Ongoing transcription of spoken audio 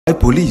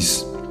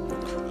police.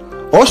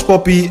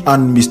 Hushpuppi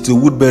and Mr.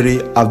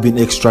 Woodbury have been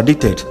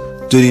extradited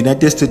to the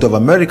United States of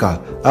America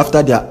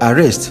after their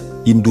arrest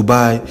in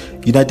Dubai,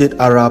 United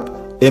Arab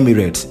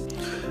Emirates.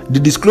 The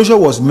disclosure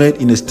was made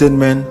in a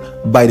statement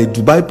by the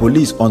Dubai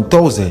police on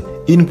Thursday,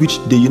 in which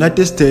the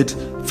United States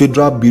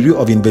Federal Bureau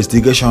of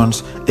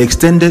Investigations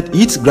extended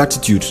its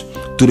gratitude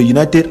to the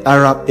United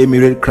Arab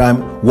Emirates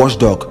crime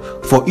watchdog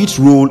for its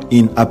role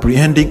in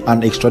apprehending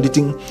and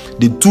extraditing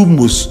the two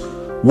most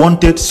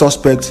wanted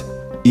suspects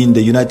in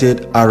the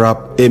United Arab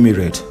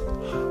Emirates.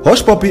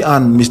 Hushpuppi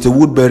and Mr.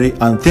 Woodbury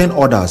and 10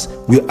 others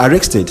were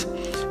arrested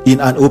in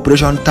an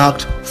operation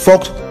tagged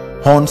Fox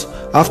Hunt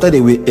after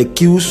they were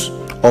accused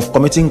of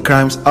committing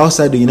crimes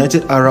outside the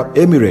United Arab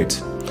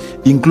Emirates,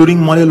 including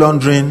money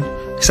laundering,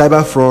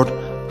 cyber fraud,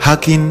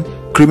 hacking,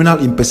 criminal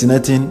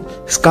impersonating,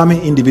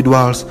 scamming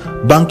individuals,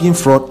 banking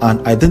fraud,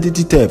 and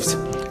identity theft.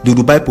 The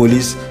Dubai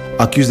police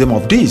accused them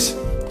of this.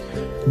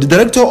 The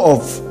director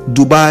of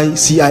Dubai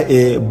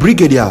CIA,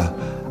 Brigadier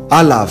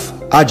Alaf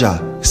Aja,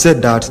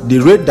 said that the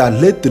raid that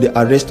led to the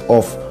arrest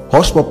of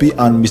Hushpuppi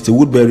and Mr.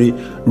 Woodbury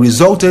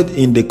resulted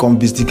in the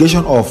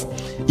confiscation of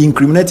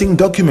incriminating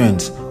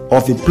documents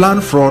of a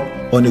planned fraud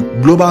on a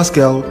global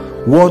scale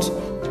worth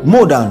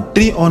more than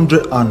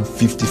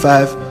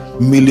 $355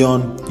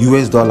 million.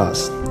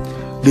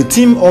 The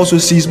team also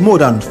seized more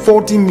than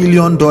 $40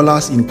 million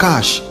in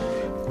cash,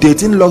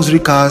 13 luxury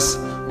cars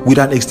with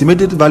an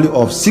estimated value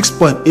of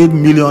 $6.8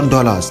 million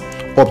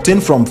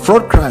obtained from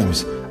fraud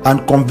crimes,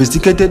 and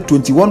confiscated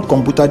 21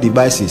 computer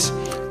devices,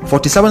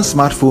 47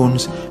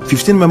 smartphones,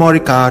 15 memory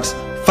cards,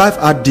 5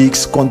 hard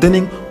disks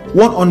containing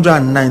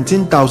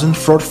 119,000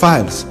 fraud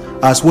files,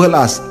 as well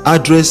as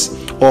address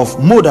of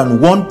more than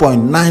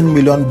 1.9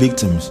 million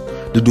victims,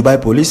 the Dubai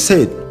police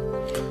said.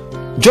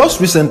 Just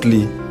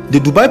recently, the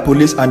Dubai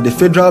police and the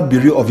Federal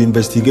Bureau of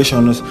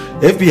Investigations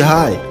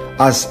 (FBI)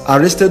 has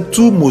arrested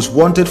two most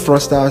wanted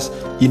fraudsters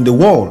in the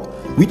world,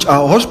 which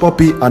are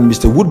Hushpuppi and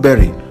Mr.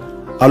 Woodbury,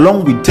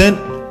 along with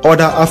 10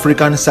 other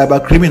African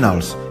cyber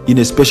criminals in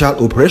a special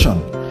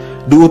operation.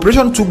 The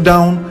operation took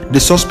down the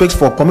suspects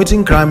for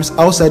committing crimes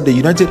outside the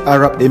United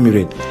Arab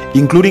Emirates,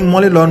 including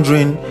money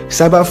laundering,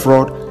 cyber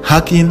fraud,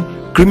 hacking,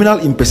 criminal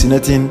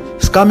impersonating,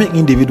 scamming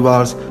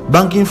individuals,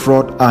 banking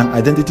fraud, and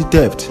identity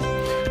theft.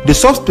 The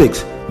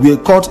suspects were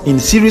caught in a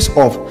series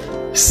of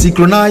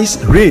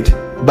synchronized raids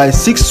by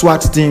 6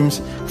 SWAT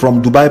teams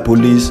from Dubai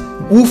police,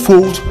 who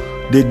foiled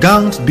the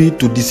gang's bid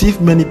to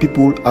deceive many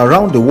people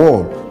around the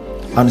world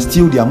and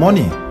steal their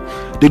money.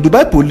 The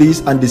Dubai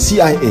police and the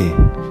CIA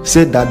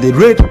said that the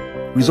raid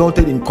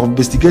resulted in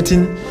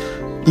confiscating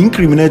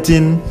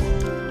incriminating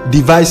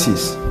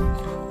devices,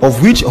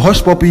 of which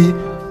Hushpuppi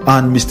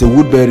and Mr.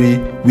 Woodbury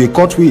were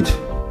caught with.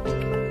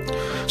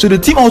 So the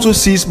team also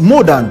seized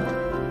more than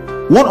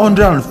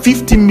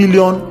 150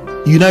 million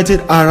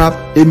United Arab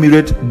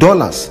Emirates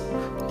dollars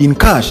in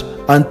cash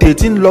and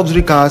 13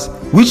 luxury cars,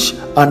 which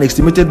an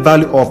estimated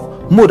value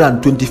of more than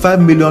 $25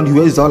 million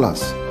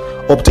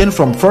obtained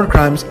from fraud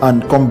crimes,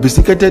 and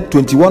confiscated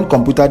 21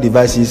 computer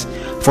devices,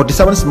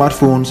 47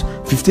 smartphones,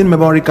 15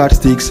 memory card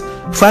sticks,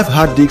 5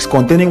 hard disks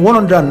containing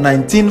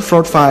 119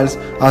 fraud files,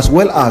 as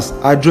well as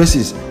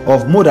addresses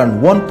of more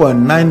than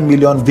 1.9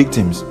 million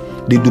victims,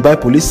 the Dubai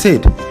police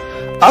said.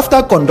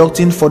 After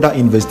conducting further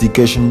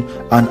investigation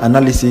and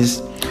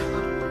analysis,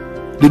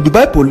 the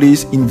Dubai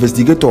police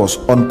investigators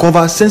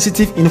uncovered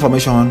sensitive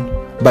information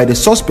by the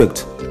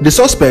suspect. The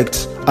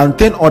suspects and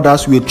 10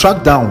 others were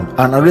tracked down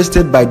and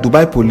arrested by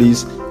Dubai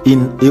police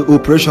in a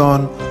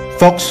Operation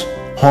Fox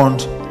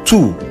Hunt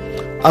 2.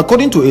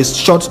 According to a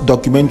short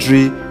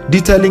documentary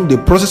detailing the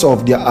process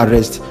of their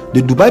arrest,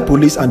 the Dubai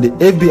police and the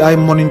FBI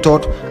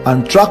monitored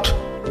and tracked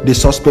the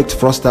suspect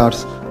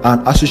fraudsters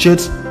and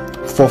associates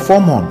for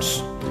 4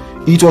 months.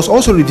 It was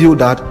also revealed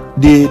that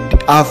they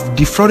have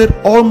defrauded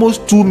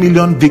almost 2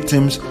 million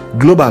victims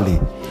globally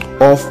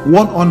of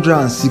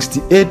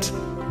 168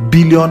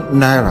 billion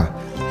naira,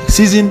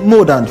 seizing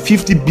more than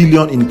 50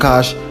 billion in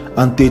cash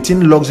and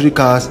 13 luxury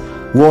cars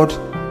worth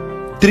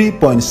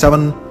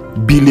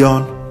 3.7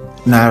 billion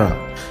naira.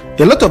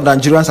 A lot of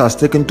Nigerians have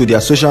taken to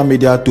their social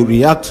media to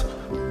react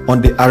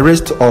on the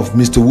arrest of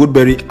Mr.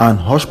 Woodbury and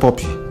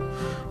Hushpuppi.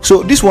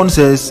 So this one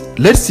says,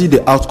 let's see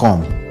the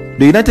outcome.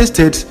 The United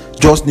States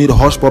just need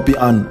Hushpuppi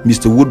and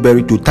Mr.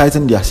 Woodbury to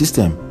tighten their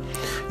system.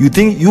 You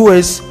think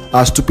US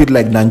are stupid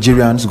like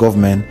Nigerians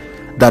government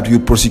that will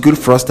prosecute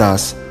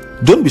fraudsters?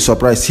 Don't be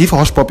surprised if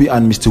Hushpuppi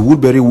and Mr.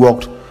 Woodbury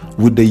worked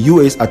with the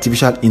US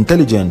artificial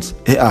intelligence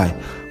AI.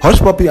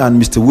 Hushpuppi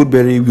and Mr.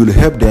 Woodbury will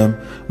help them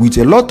with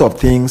a lot of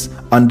things,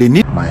 and they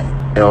need. My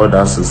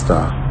elder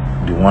sister,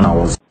 the one I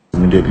was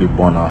immediately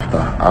born after,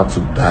 had to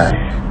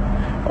die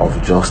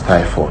of just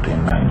typhoid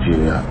in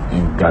Nigeria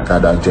in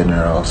Gagada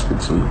General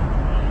Hospital.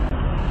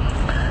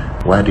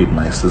 Why did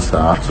my sister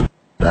have to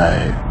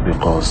die?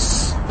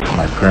 Because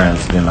my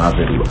parents didn't have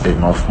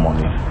enough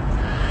money.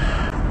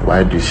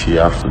 Why did she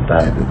have to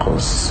die?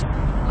 Because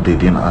they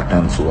didn't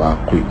attend to her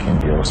quick in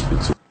the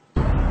hospital.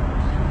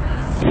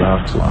 You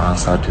have to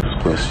answer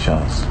these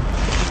questions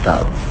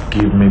that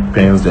give me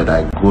pains that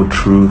I go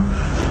through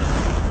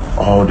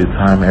all the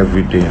time,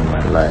 every day in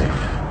my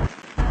life.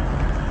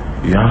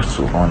 You have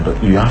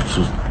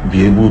to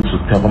be able to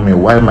tell me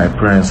why my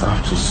parents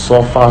have to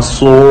suffer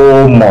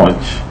so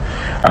much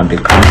and they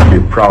can't be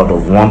proud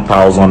of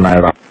 1,000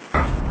 naira.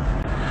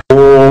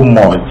 So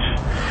much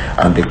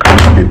and they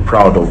can't be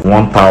proud of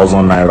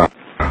 1,000 naira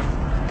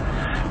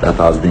that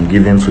has been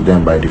given to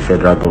them by the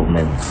federal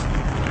government.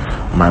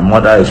 My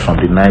mother is from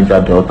the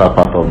Niger Delta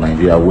part of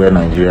Nigeria, where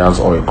Nigeria's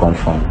oil comes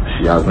from.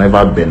 She has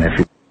never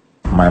benefited.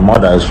 My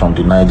mother is from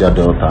the Niger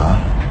Delta.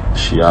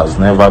 She has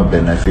never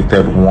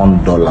benefited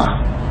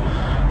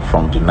 $1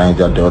 from the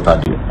Niger Delta,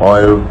 the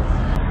oil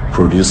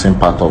producing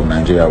part of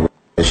Nigeria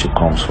where she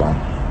comes from.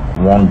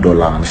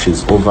 $1, and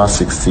she's over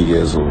 60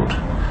 years old.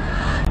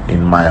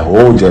 In my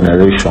whole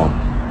generation,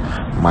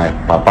 my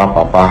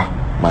papa,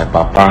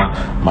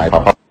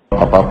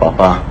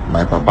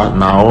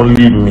 now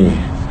only me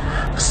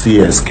see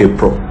escape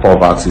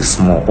poverty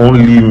small.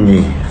 Only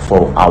me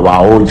for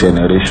our whole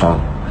generation.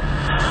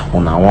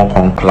 When I won't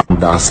come climb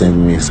that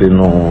same me, say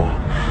no,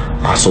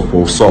 I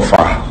suppose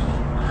suffer.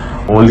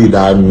 Only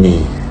that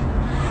me,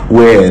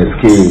 where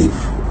escape,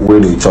 where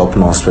they chop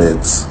no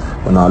sweats.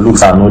 When I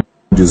look at no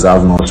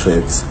deserve no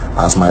sweats.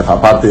 As my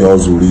papa pay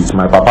also reach,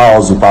 my papa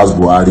also pass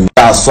Buhari.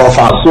 I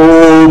suffer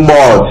so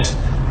much.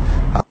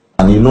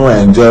 And you know,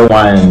 enjoy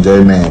one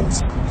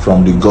enjoyment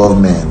from the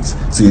government.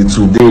 See,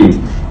 today,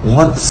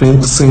 one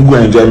single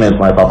enjoyment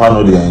my papa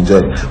know they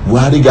enjoy.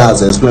 Buhari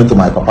guys explain to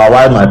my papa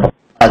why my papa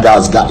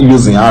guys got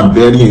using hand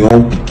bury your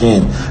own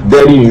pikin,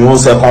 bury your own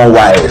second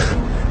wife.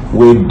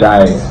 We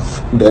die.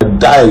 They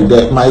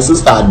die. My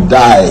sister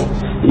die.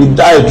 He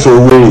died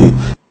through away.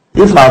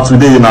 If not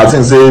today,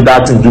 nothing say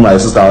that thing do my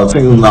sister.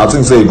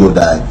 Nothing say he go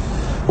die.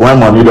 When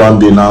money don't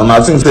dey now,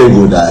 nothing say he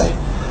go die.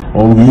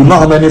 You know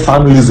how many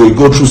families they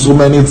go through so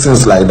many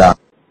things like that?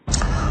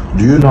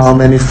 Do you know how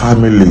many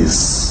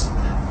families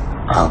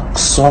are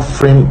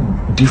suffering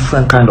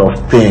different kind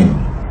of pain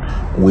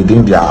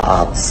within their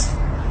hearts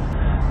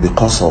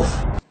because of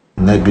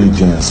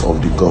negligence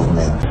of the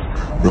government?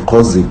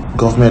 Because the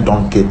government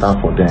don't cater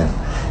for them.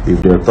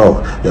 If they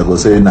talk, they go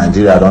say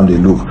Nigeria don't they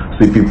look,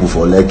 see people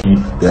for Lekki,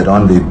 they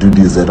don't they do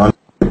this, they don't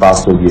they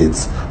pass to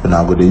gates. And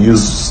now they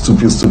use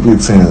stupid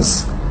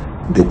things.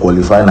 They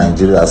qualify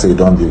Nigeria, say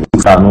don't they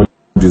no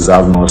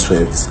deserve no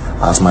strength.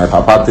 As my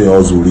papa they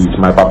also reach,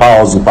 my papa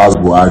also pass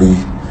Buhari,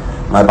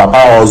 my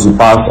papa also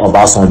pass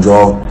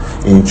Obasanjo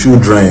in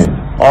children,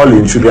 all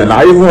in children.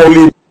 Now even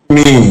only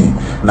me,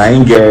 na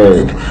in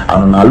get,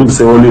 and I look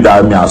say only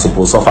that me I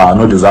suppose suffer, I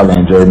no deserve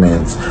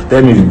enjoyment.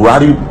 Tell me the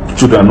Buhari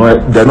children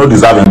they no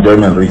deserve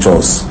enjoyment reach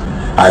us.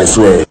 I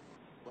swear.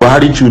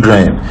 Buhari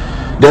children,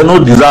 they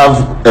no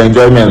deserve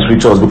enjoyment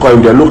reach us, because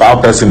if they look how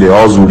person they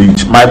also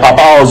reach. My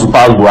papa also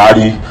pass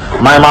Buhari,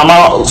 my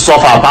mama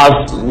suffer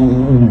pass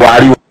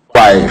Buhari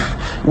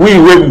wife.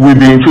 We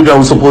being children,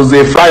 we suppose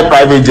they fly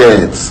private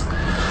jets.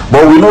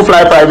 But we no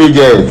fly private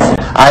jets.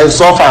 I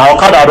suffer,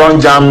 Okada don't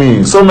jam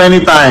me so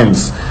many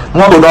times.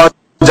 One don't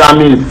jam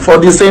me for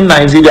the same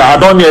Nigeria. I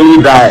don't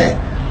nearly die.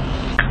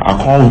 I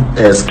can't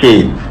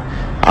escape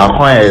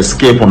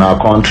on our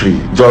country.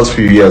 Just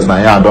few years now,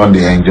 I don't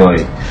they enjoy.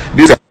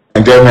 This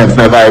enjoyment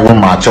never even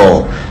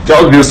mature.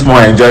 Just this small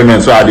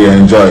enjoyment where they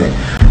enjoy.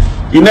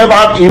 It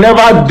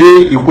never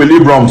day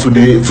equilibrium to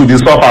the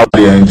suffer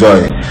they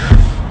enjoy.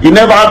 It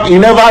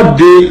never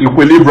day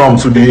equilibrium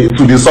to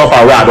the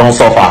suffer where I don't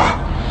suffer.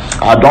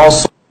 I don't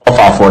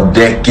suffer for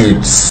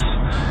decades.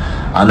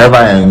 I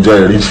never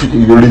enjoy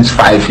reach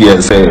 5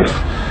 years safe.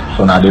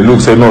 So now they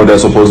look say no, they're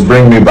supposed to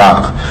bring me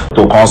back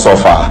to come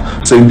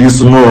suffer. Say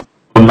this no,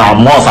 now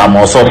I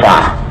must suffer.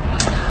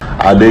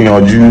 I dey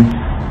yanju.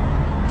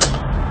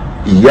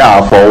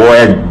 Yeah, for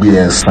work be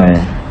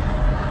saying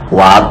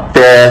what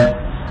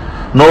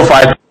no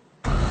fight.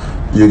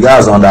 You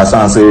guys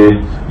understand? Say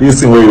this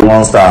thing where you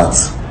want start,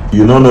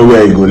 you don't know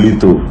where it go lead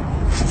to.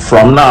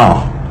 From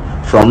now,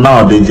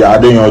 they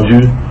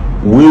yanju.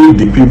 We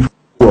the people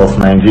of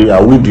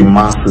Nigeria, we the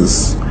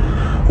masses,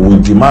 we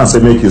demand say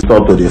make you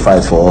stop to the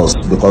fight for us,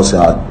 because you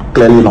are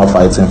clearly not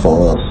fighting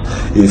for us.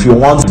 If you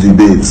want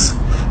debates,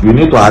 you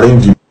need to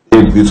arrange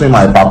debate between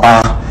my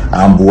papa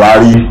and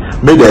Buhari.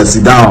 Make them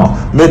sit down,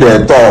 make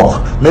them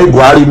talk, make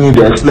Buhari need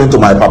to explain to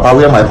my papa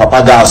where my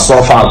papa guys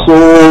suffer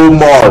so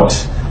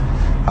much,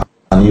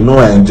 and you know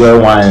enjoy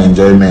one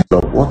enjoyment.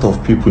 What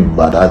of people in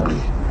Badagry,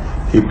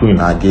 people in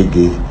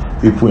Agege,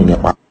 people in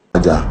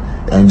Epaja?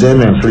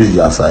 Enjoyment reach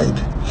their side.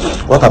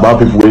 What about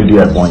people wey dey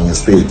Ebonyi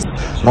state?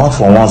 Not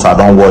for once I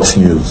don't watch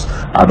news,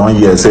 I don't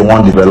hear say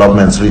one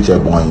development reach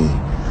Ebonyi,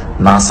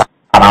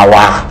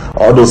 Nasarawa,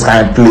 all those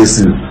kind of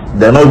places.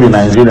 They no be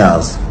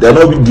Nigerians, they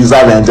no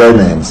deserve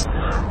enjoyment.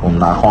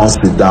 Una come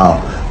sit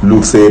down,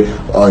 look say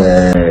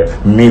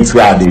meat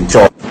where they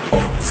chop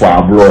for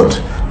abroad,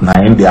 na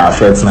im dey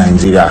affect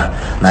Nigeria,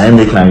 na im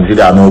make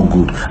Nigeria no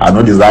good. I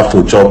no deserve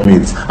to chop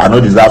meat, I no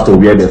deserve to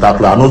wear better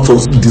clothes, I no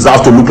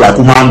deserve to look like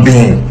human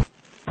being.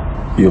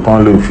 You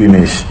can't look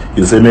finish,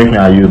 you say make me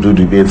and you do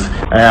debate,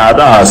 and I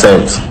don't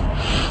accept.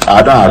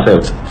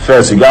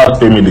 First you guys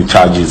pay me the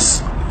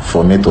charges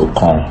for me to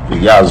come. You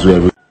guys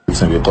do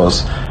everything,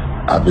 because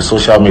I be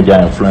social media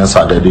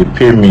influencer that they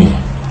pay me.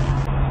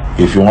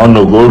 If you want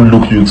to go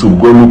look YouTube,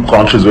 go look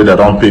countries where they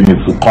don't pay me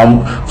to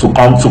come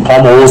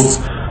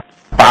host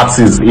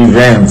parties,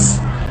 events.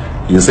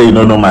 You say you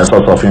don't know my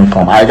source of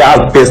income. I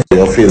gotta paste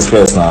your face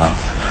first now.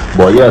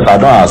 But yes, I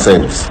don't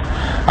accept.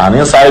 And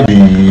inside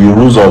the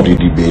rules of the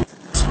debate,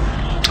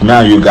 me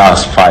and you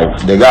guys fight.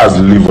 The guys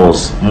leave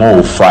us,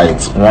 more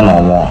fight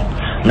one-on-one.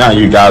 Me and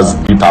you guys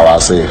beat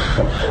ourselves.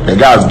 The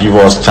guys give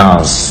us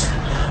chance.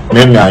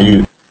 Me and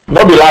you.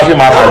 Don't be laughing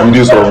at my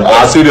videos, so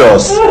I'm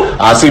serious.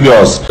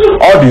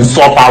 All the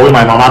supper with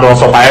my mama don't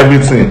suffer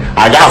everything.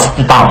 I just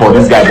put am for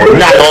this guy, but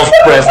me I don't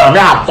press am, me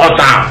I touch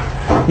am.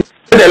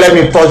 They let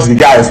me touch the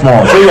guy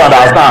small, so you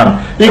understand.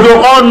 You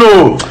go, oh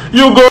no,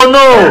 you go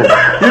no.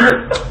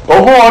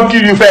 Who won't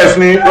kill you first,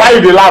 me? Why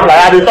you dey laugh like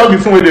that? They talk the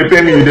thing where they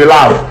pay me, you dey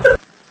laugh.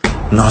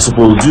 Now I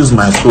suppose use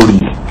my story,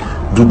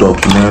 do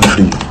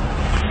documentary,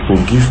 to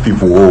give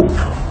people hope.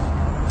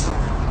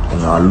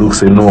 And I look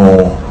say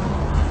no.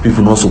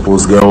 People not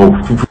supposed to get hope.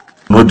 People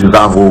not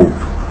deserve hope.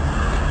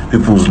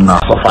 People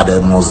not suffer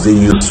them must they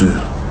used to.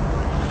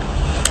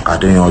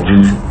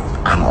 Adenyoji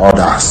and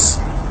others.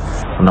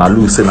 And I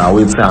look say now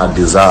waiting I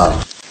deserve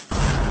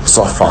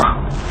suffer.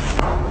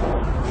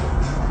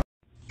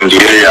 In the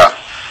area,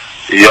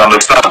 you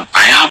understand?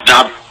 I have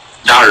that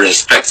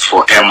respect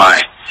for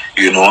Aimee,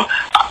 you know.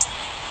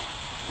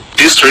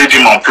 This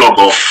Redeem Unplugged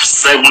of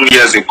 7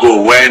 years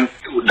ago when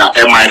the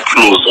Aimee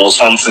closed or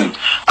something,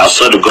 I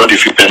swear to God,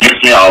 if you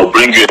permit me, I'll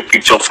bring you a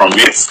picture from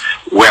it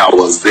where I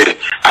was there.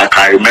 I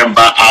can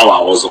remember how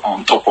I was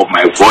on top of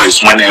my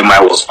voice when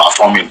Aimee was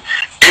performing.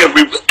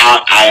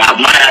 I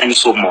admire him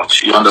so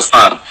much, you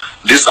understand?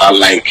 These are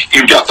like,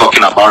 if they are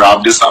talking about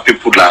rap, these are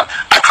people that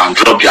I can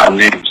drop their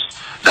names.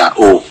 That,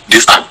 oh,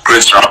 these are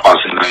great rappers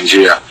in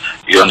Nigeria,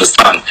 you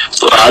understand?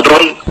 So I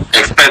don't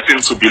expect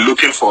him to be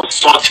looking for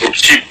such a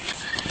cheap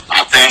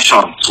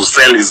attention to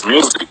sell his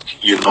music,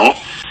 you know.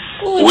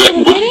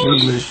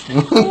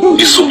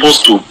 He's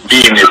supposed to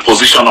be in a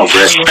position of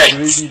respect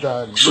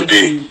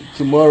today,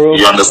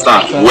 you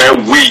understand, where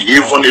we,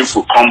 even if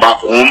we come back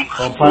home,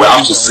 we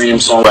have to see him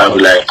somewhere and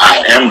be like,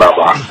 I am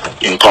Baba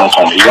in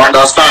Concom, you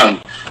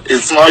understand?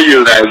 It's not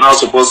you that is not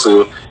supposed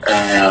to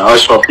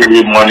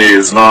Hushpuppi money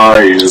is not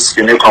his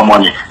clinical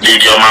money.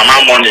 Did your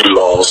mama money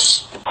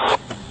loss?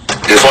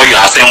 Before you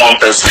are saying one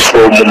person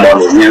show more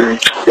money,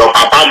 your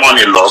papa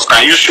money lost.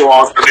 Can you show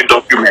us 3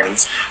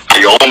 documents and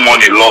your own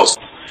money lost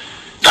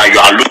that you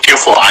are looking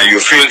for and you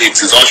feel it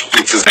is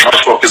in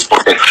Hushpuppi's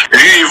pocket? Do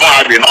you even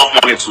have enough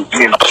money to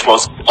be in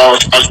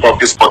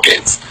Hushpuppi's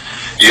pockets?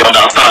 You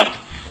understand?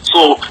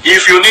 So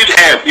if you need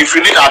help, if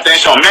you need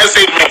attention,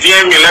 message me,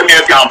 DM me, let me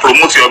help you and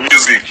promote your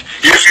music.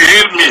 If you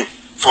need me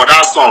for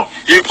that song,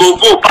 you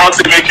go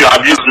party make you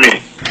abuse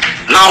me.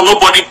 Now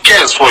nobody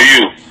cares for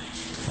you.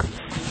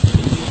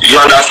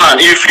 You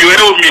understand? If you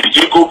help me,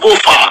 you go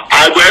far.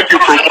 I will help you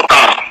promote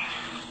her.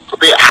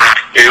 They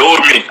owe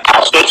me.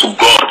 I swear to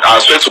God,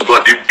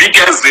 the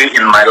biggest day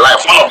in my life,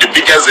 one of the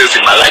biggest days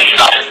in my life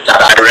that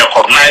I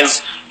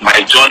recognize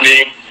my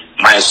journey,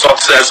 my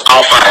success,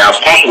 how far I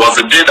have come, was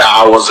the day that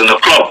I was in a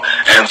club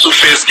and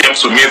Two-Face came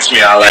to meet me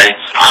and like,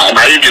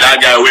 now you be that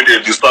guy where they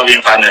disturb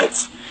internet.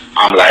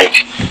 I'm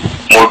like,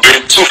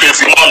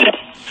 Two-Face money.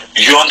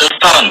 You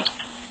understand?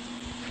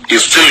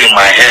 It's still in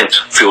my head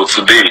till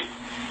today.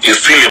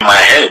 It's still in my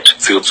head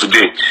till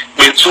today.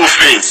 With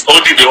Two-Face,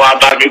 oh did they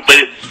want to me?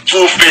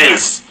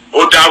 Two-Face,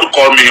 oh that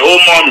call me, oh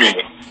mommy,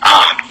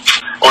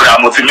 oh that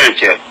motivate,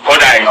 oh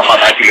that in a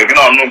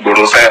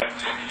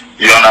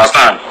you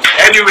understand?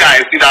 Anywhere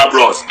I see that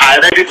bros, I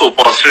ready to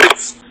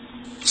prostrate.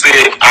 Say,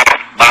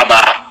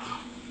 Baba,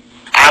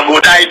 I go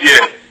die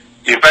there.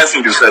 A person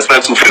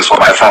disrespect Two-Face for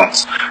my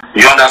funds.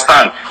 You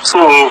understand? So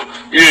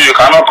you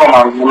cannot come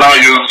and now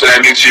use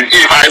any cheap.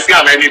 If I see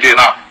him any day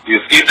now,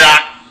 it's either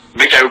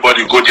make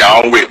everybody go their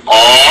own way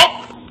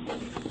or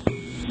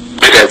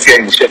make a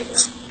tear in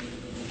checks.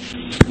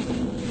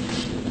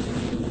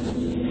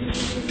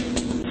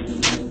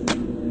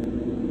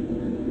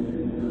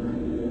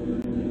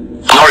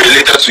 I'm not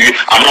related to you.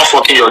 I'm not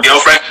fucking your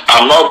girlfriend.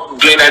 I'm not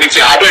doing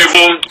anything. I'm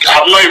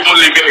not even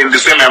living in the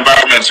same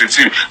environment with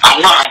you.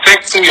 I'm not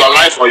affecting your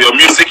life or your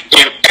music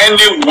in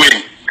any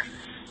way.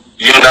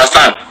 You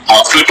understand?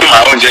 I'm sleeping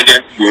my own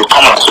JJ. You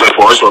come and swear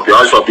for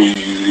Hushpuppi.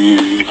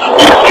 You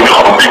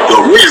know Big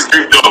Dog. Who is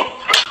Big Dog?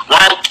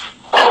 What?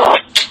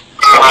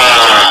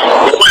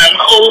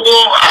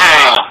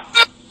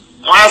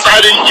 Once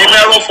I didn't give me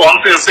a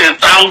phone to say,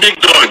 "Town Big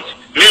Dog."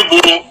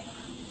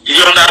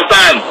 You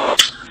understand?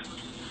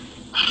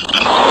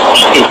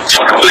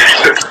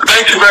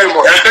 Thank you very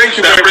much. Thank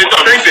you very much.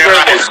 Thank you very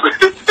much.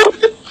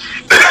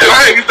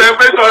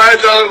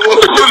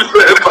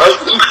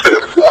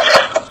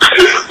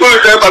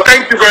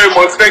 Thank you very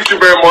much. Thank you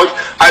very much.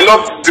 I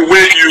love the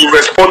way you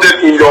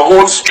responded in your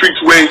own street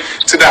way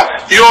to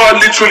that. You are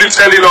literally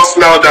telling us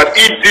now that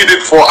he did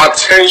it for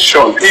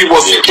attention. He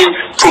was seeking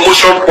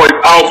promotion for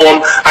his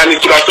album, and he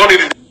could have done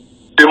it in a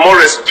more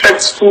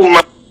respectful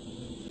manner.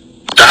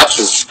 That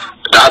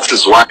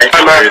is why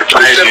I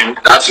replied him.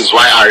 That is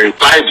why I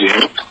replied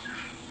him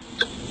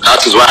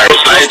That is why I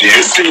replied you.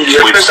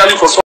 Especially for